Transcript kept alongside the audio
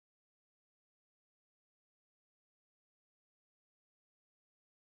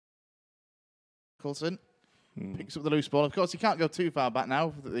Nicholson picks up the loose ball. Of course, he can't go too far back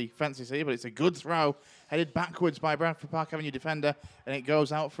now for the fences here, but it's a good throw. Headed backwards by Bradford Park Avenue defender, and it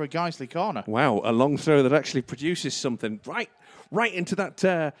goes out for a Guiseley corner. Wow, a long throw that actually produces something. Right into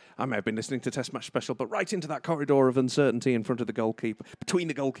that, I may have been listening to Test Match Special, but right into that corridor of uncertainty in front of the goalkeeper, between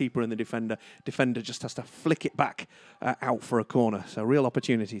the goalkeeper and the defender. Defender just has to flick it back out for a corner. So real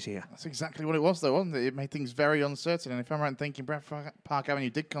opportunities here. That's exactly what it was, though, wasn't it? It made things very uncertain. And if I'm right in thinking, Bradford Park Avenue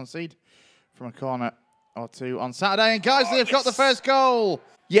did concede from a corner or two on Saturday, and Guiseley have got the first goal.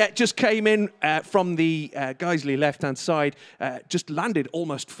 Yeah, just came in from the Guiseley left-hand side, just landed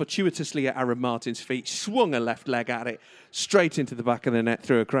almost fortuitously at Aaron Martin's feet, swung a left leg at it, straight into the back of the net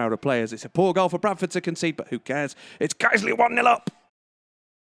through a crowd of players. It's a poor goal for Bradford to concede, but who cares? It's Guiseley 1-0 up.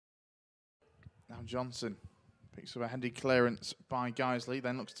 Now Johnson picks up a handy clearance by Guiseley,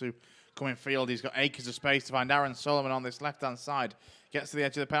 then looks to come in field. He's got acres of space to find Aaron Soleman on this left-hand side. Gets to the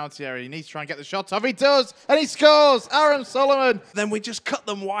edge of the penalty area. He needs to try and get the shot off. He does, and he scores. Aaron Soleman. Then we just cut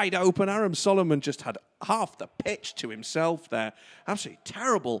them wide open. Aaron Soleman just had half the pitch to himself there. Absolutely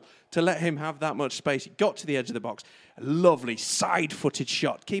terrible to let him have that much space. He got to the edge of the box. A lovely side-footed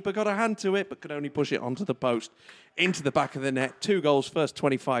shot. Keeper got a hand to it, but could only push it onto the post, into the back of the net. 2 goals, first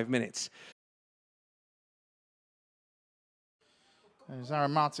 25 minutes. There's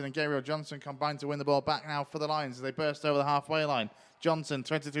Aaron Martin and Gabriel Johnson combined to win the ball back now for the Lions as they burst over the halfway line. Johnson,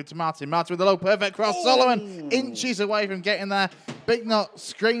 22 to Martin. Martin with the low, perfect cross. Oh. Soleman, inches away from getting there. Big Knot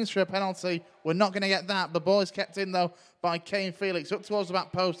screams for a penalty. We're not going to get that. The ball is kept in, though, by Kane Felix. Up towards the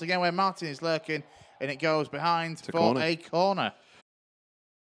back post, again, where Martin is lurking. And it goes behind for a corner.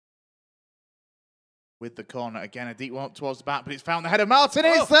 With the corner, again, a deep one up towards the back, but it's found the head of Martin.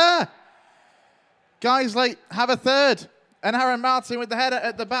 It's there! Guiseley have a third. And Aaron Martin with the header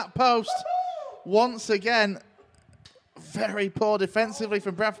at the back post. Once again, very poor defensively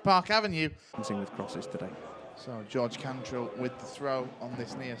from Bradford Park Avenue. With crosses today. So George Cantrill with the throw on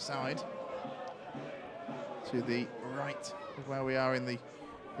this near side. To the right of where we are in the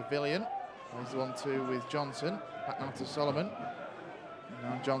pavilion. There's the 1-2 with Johnson. Back now to Soleman.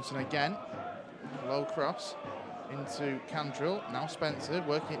 Now Johnson again. Low cross into Cantrill. Now Spencer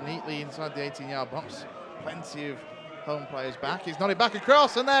working it neatly inside the 18-yard box. Plenty of home players back. He's nodded back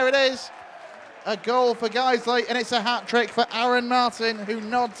across, and there it is. A goal for Guiseley, and it's a hat-trick for Aaron Martin, who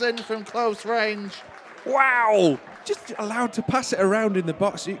nods in from close range. Wow! Just allowed to pass it around in the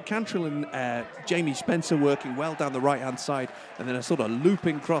box. Cantrill and Jamie Spencer working well down the right-hand side, and then a sort of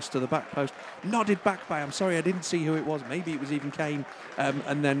looping cross to the back post. Nodded back by, I'm sorry, I didn't see who it was. Maybe it was even Kane.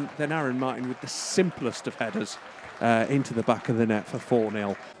 And then Aaron Martin with the simplest of headers into the back of the net for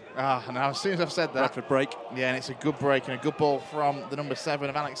 4-0. Now as soon as I've said that, Bradford break. Yeah, and it's a good break and a good ball from the number 7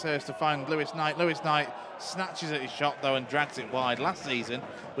 of Alex Hurst to find Lewis Knight. Lewis Knight snatches at his shot though and drags it wide. Last season,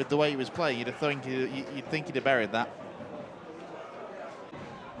 with the way he was playing, you'd think he'd have buried that.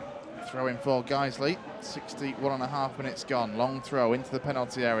 Throw in for Guiseley. 61.5 minutes gone. Long throw into the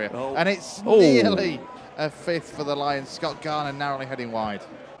penalty area, and it's nearly a fifth for the Lions. Scott Garner narrowly heading wide.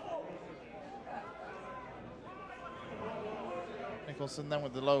 Nicholson then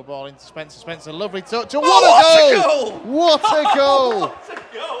with the low ball into Spencer. Spencer, lovely touch. And what a goal! What a goal! What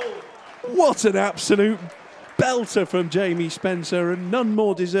a goal! What an absolute belter from Jamie Spencer, and none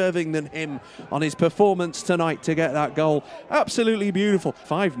more deserving than him on his performance tonight to get that goal. Absolutely beautiful.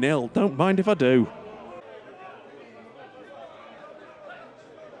 5-0. Don't mind if I do.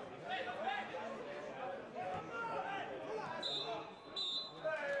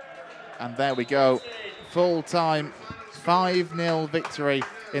 And there we go. Full time. 5-0 victory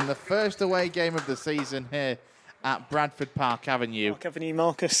in the first away game of the season here at Bradford Park Avenue. Park Avenue,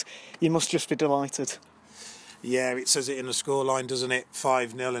 Marcus, you must just be delighted. Yeah, it says it in the scoreline, doesn't it?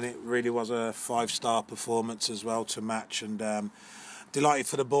 5-0, and it really was a 5-star performance as well to match. And delighted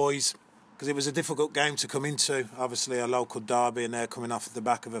for the boys, because it was a difficult game to come into. Obviously a local derby, and they're coming off the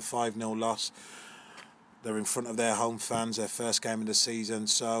back of a 5-0 loss. They're in front of their home fans, their first game of the season.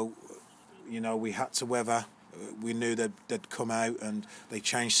 So, you know, we had to weather. We knew they'd come out, and they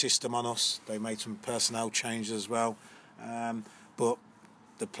changed system on us. They made some personnel changes as well, but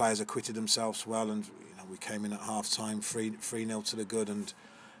the players acquitted themselves well, and you know, we came in at half-time 3-0 to the good, and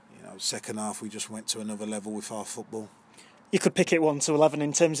you know, second half we just went to another level with our football. You could pick it 1 to 11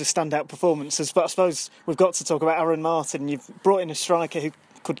 in terms of standout performances, but I suppose we've got to talk about Aaron Martin. You've brought in a striker who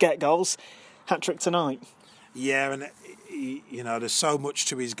could get goals. Hat-trick tonight. Yeah, and you know, there's so much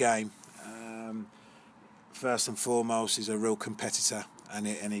to his game. First and foremost, he's a real competitor, and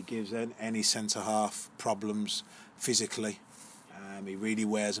he gives any centre-half problems physically. He really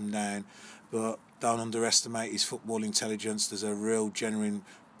wears them down, but don't underestimate his football intelligence. There's a real genuine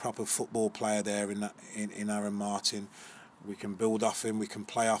proper football player there in Aaron Martin. We can build off him, we can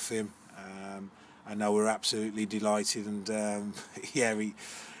play off him. I know we're absolutely delighted, and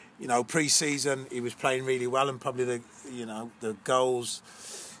pre-season he was playing really well, and probably the goals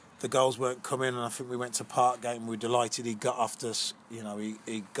weren't coming, and I think we went to Parkgate and we were delighted he got off this.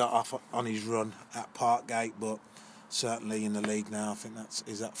 He got off on his run at Parkgate, but certainly in the league now, I think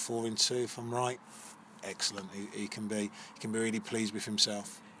is that 4-2 if I'm right. Excellent. He can be really pleased with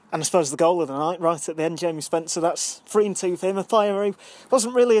himself. And I suppose the goal of the night, right at the end, Jamie Spencer, that's 3-2 for him. A player who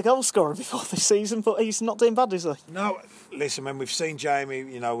wasn't really a goal scorer before this season, but he's not doing bad, is he? No, listen, when we've seen Jamie,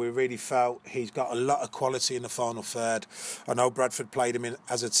 we really felt he's got a lot of quality in the final third. I know Bradford played him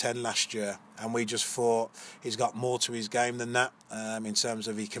as a 10 last year, and we just thought he's got more to his game than that, in terms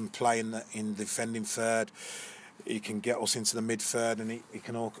of he can play in defending third. He can get us into the mid third, and he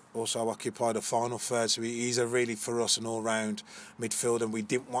can also occupy the final third. So he's really, for us, an all-round midfielder, and we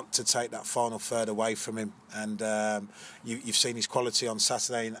didn't want to take that final third away from him. And you've seen his quality on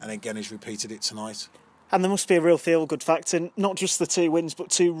Saturday, and again he's repeated it tonight. And there must be a real feel-good factor, not just the 2 wins,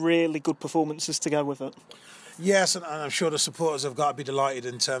 but 2 really good performances to go with it. Yes, and I'm sure the supporters have got to be delighted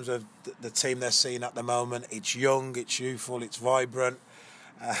in terms of the team they're seeing at the moment. It's young, it's youthful, it's vibrant.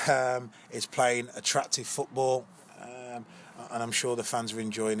 It's playing attractive football, and I'm sure the fans are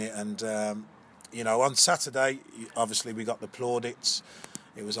enjoying it. And on Saturday, obviously we got the plaudits.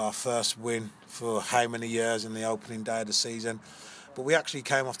 It was our first win for how many years in the opening day of the season, but we actually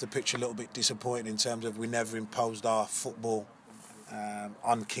came off the pitch a little bit disappointed in terms of we never imposed our football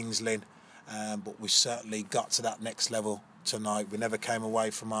on Kings Lynn, but we certainly got to that next level tonight. We never came away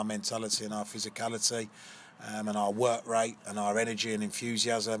from our mentality and our physicality. And our work rate and our energy and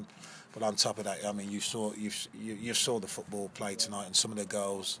enthusiasm, but on top of that, I mean, you saw the football play tonight, and some of the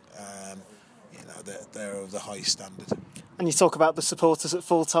goals, they're of the highest standard. And you talk about the supporters at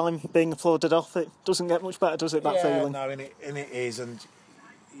full time being applauded off. It doesn't get much better, does it? That feeling. No, and it is, and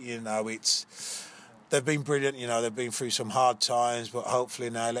it's. They've been brilliant, they've been through some hard times, but hopefully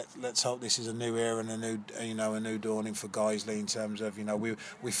now let's hope this is a new era and a new dawning for Guiseley in terms of,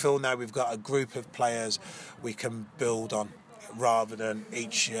 we feel now we've got a group of players we can build on rather than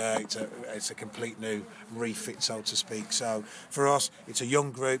each year it's a complete new refit, so to speak. So for us, it's a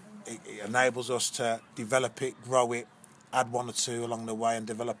young group. It enables us to develop it, grow it, add 1 or 2 along the way and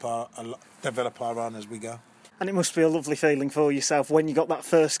develop our own as we go. And it must be a lovely feeling for yourself when you got that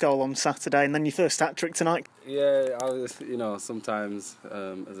first goal on Saturday and then your first hat-trick tonight. Yeah, sometimes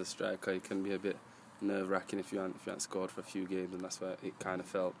as a striker it can be a bit nerve-wracking if you haven't scored for a few games, and that's where it kind of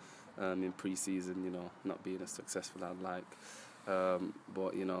felt in pre-season, not being as successful as I'd like.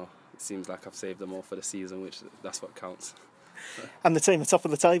 But, it seems like I've saved them all for the season, which that's what counts. And the team are top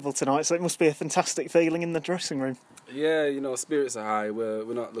of the table tonight, so it must be a fantastic feeling in the dressing room. Yeah, spirits are high.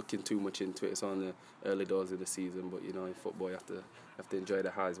 We're not looking too much into it. It's on the early doors of the season, but in football you have to enjoy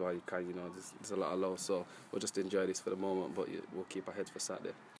the highs while you can. There's a lot of lows, so we'll just enjoy this for the moment, but we'll keep our heads for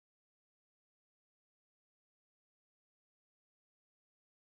Saturday.